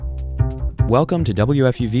Welcome to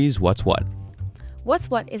WFUV's What's What. What's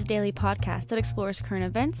What is a daily podcast that explores current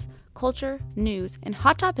events, culture, news, and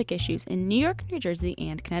hot topic issues in New York, New Jersey,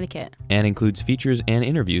 and Connecticut. And includes features and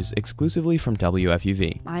interviews exclusively from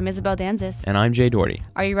WFUV. I'm Isabel Danzis. And I'm Jay Doherty.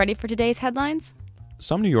 Are you ready for today's headlines?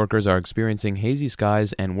 Some New Yorkers are experiencing hazy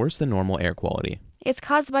skies and worse than normal air quality. It's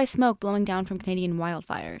caused by smoke blowing down from Canadian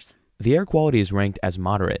wildfires. The air quality is ranked as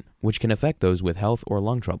moderate, which can affect those with health or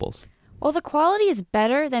lung troubles. While the quality is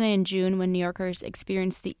better than in June when New Yorkers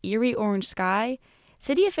experienced the eerie orange sky,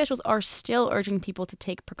 city officials are still urging people to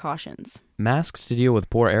take precautions. Masks to deal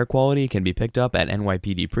with poor air quality can be picked up at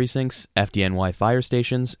NYPD precincts, FDNY fire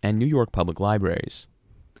stations, and New York public libraries.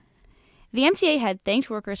 The MTA had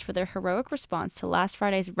thanked workers for their heroic response to last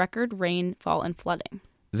Friday's record rainfall and flooding.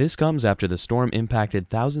 This comes after the storm impacted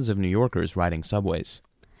thousands of New Yorkers riding subways.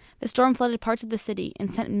 The storm flooded parts of the city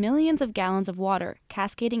and sent millions of gallons of water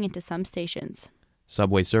cascading into some stations.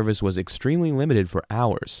 Subway service was extremely limited for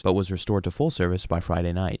hours, but was restored to full service by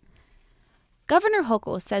Friday night. Governor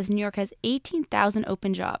Hochul says New York has 18,000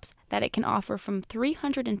 open jobs that it can offer from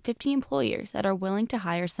 350 employers that are willing to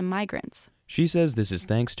hire some migrants. She says this is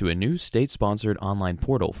thanks to a new state-sponsored online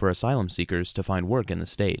portal for asylum seekers to find work in the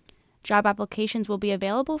state. Job applications will be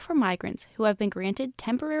available for migrants who have been granted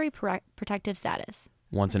temporary protective status.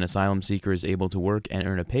 Once an asylum seeker is able to work and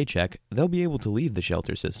earn a paycheck, they'll be able to leave the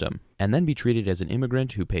shelter system and then be treated as an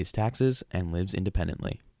immigrant who pays taxes and lives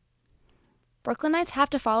independently. Brooklynites have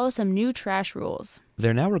to follow some new trash rules.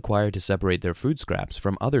 They're now required to separate their food scraps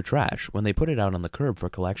from other trash when they put it out on the curb for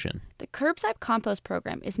collection. The curbside compost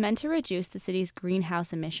program is meant to reduce the city's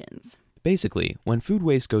greenhouse emissions. Basically, when food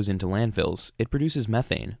waste goes into landfills, it produces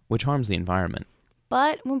methane, which harms the environment.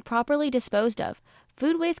 But when properly disposed of,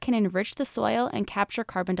 food waste can enrich the soil and capture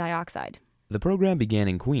carbon dioxide. The program began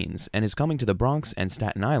in Queens and is coming to the Bronx and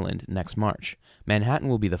Staten Island next March. Manhattan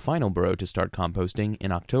will be the final borough to start composting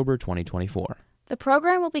in October 2024. The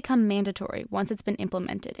program will become mandatory once it's been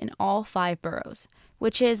implemented in all 5 boroughs,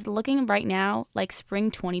 which is looking right now like spring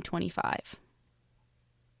 2025.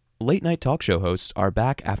 Late-night talk show hosts are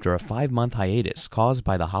back after a 5-month hiatus caused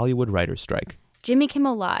by the Hollywood writers' strike. Jimmy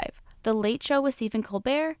Kimmel Live, The Late Show with Stephen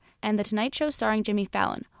Colbert, and The Tonight Show starring Jimmy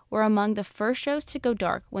Fallon were among the first shows to go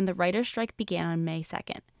dark when the writers' strike began on May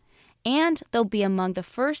 2nd. And they'll be among the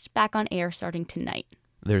first back on air starting tonight.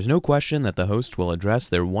 There's no question that the hosts will address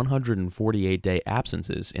their 148-day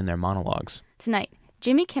absences in their monologues. Tonight,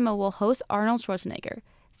 Jimmy Kimmel will host Arnold Schwarzenegger.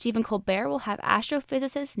 Stephen Colbert will have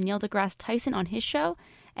astrophysicist Neil deGrasse Tyson on his show,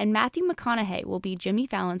 and Matthew McConaughey will be Jimmy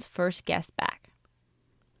Fallon's first guest back.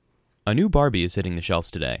 A new Barbie is hitting the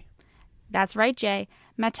shelves today. That's right, Jay.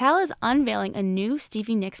 Mattel is unveiling a new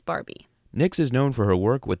Stevie Nicks Barbie. Nicks is known for her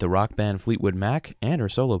work with the rock band Fleetwood Mac and her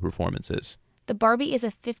solo performances. The Barbie is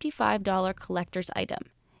a $55 collector's item.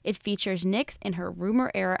 It features Nicks in her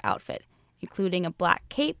rumor-era outfit, including a black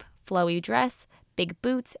cape, flowy dress, big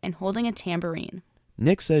boots, and holding a tambourine.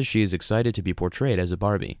 Nicks says she is excited to be portrayed as a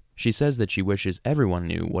Barbie. She says that she wishes everyone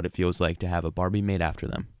knew what it feels like to have a Barbie made after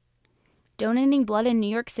them. Donating blood in New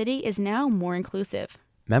York City is now more inclusive.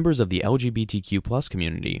 Members of the LGBTQ+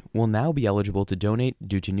 community will now be eligible to donate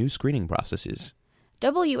due to new screening processes.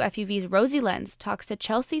 WFUV's Rosie Lenz talks to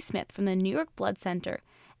Chelsea Smith from the New York Blood Center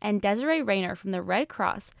and Desiree Rayner from the Red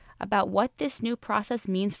Cross about what this new process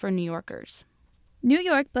means for New Yorkers. New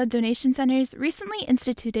York Blood Donation Centers recently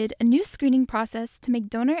instituted a new screening process to make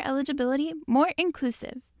donor eligibility more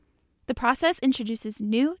inclusive. The process introduces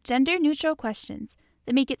new gender-neutral questions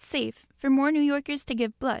that make it safe for more New Yorkers to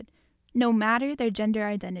give blood, no matter their gender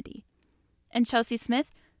identity. And Chelsea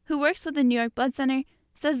Smith, who works with the New York Blood Center,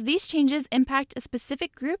 says these changes impact a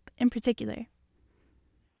specific group in particular.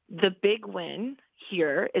 The big win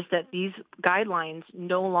here is that these guidelines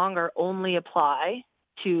no longer only apply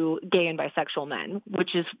to gay and bisexual men,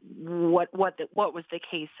 which is what was the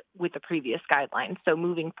case with the previous guidelines. So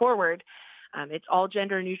moving forward, it's all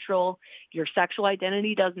gender neutral. Your sexual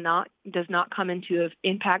identity does not come into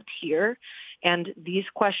impact here, and these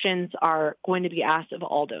questions are going to be asked of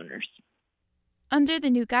all donors. Under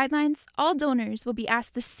the new guidelines, all donors will be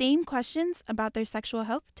asked the same questions about their sexual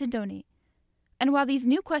health to donate. And while these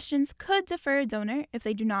new questions could defer a donor if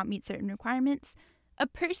they do not meet certain requirements, a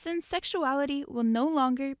person's sexuality will no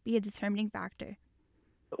longer be a determining factor.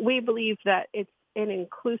 We believe that it's an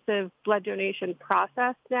inclusive blood donation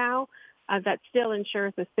process now that still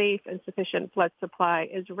ensures a safe and sufficient blood supply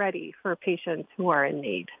is ready for patients who are in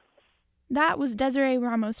need. That was Desiree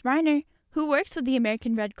Ramos-Reiner, who works with the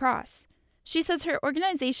American Red Cross. She says her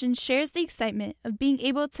organization shares the excitement of being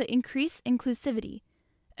able to increase inclusivity.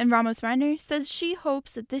 And Ramos-Reiner says she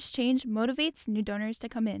hopes that this change motivates new donors to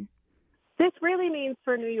come in. This really means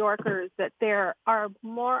for New Yorkers that there are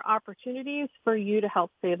more opportunities for you to help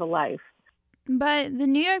save a life. But the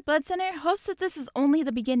New York Blood Center hopes that this is only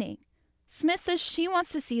the beginning. Smith says she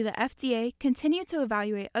wants to see the FDA continue to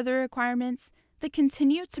evaluate other requirements that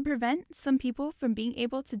continue to prevent some people from being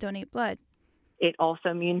able to donate blood. It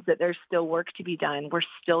also means that there's still work to be done. We're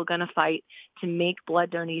still going to fight to make blood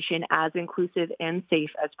donation as inclusive and safe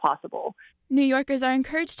as possible. New Yorkers are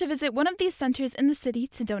encouraged to visit one of these centers in the city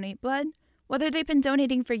to donate blood, whether they've been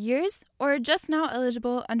donating for years or are just now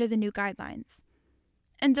eligible under the new guidelines.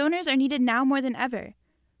 And donors are needed now more than ever.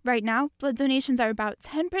 Right now, blood donations are about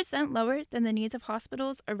 10% lower than the needs of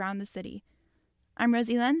hospitals around the city. I'm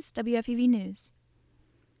Rosie Lenz, WFUV News.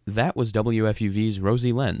 That was WFUV's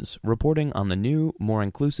Rosie Lenz reporting on the new, more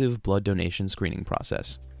inclusive blood donation screening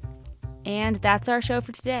process. And that's our show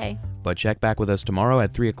for today. But check back with us tomorrow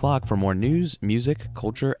at 3 o'clock for more news, music,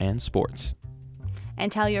 culture, and sports.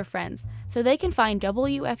 And tell your friends so they can find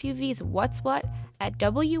WFUV's What's What at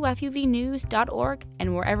WFUVnews.org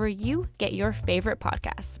and wherever you get your favorite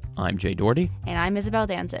podcasts. I'm Jay Doherty. And I'm Isabel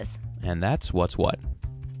Dancis. And that's What's What.